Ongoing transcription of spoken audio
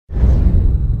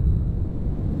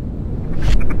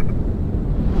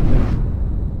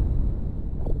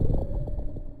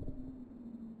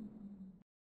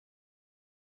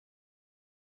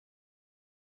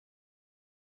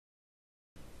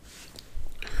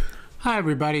Hi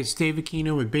everybody, it's Dave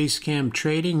Aquino with Basecamp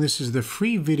Trading. This is the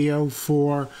free video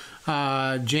for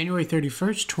January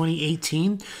 31st,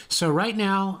 2018. So right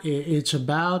now it's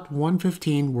about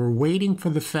 1:15. We're waiting for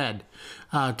the Fed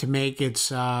to make its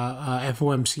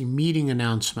FOMC meeting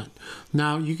announcement.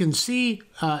 Now you can see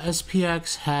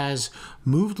SPX has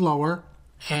moved lower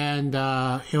and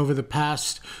over the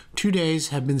past 2 days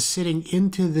have been sitting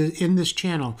in this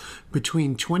channel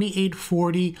between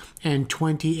 2840 and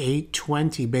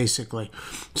 2820 basically.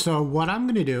 So what I'm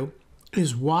going to do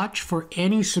is watch for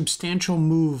any substantial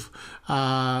move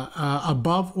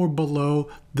above or below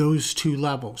those two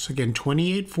levels. Again,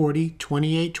 2840,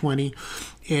 2820,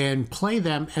 and play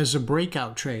them as a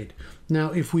breakout trade.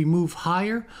 Now, if we move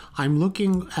higher, I'm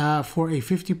looking for a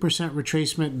 50%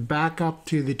 retracement back up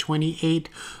to the 28,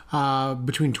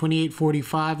 between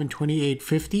 2845 and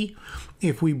 2850.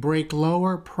 If we break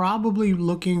lower, probably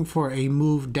looking for a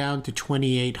move down to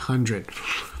 2800.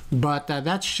 But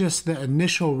that's just the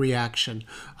initial reaction.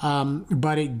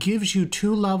 But it gives you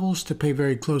two levels to pay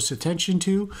very close attention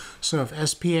to. So if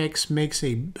SPX makes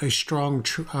a strong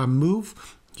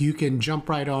move, you can jump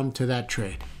right on to that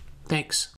trade. Thanks.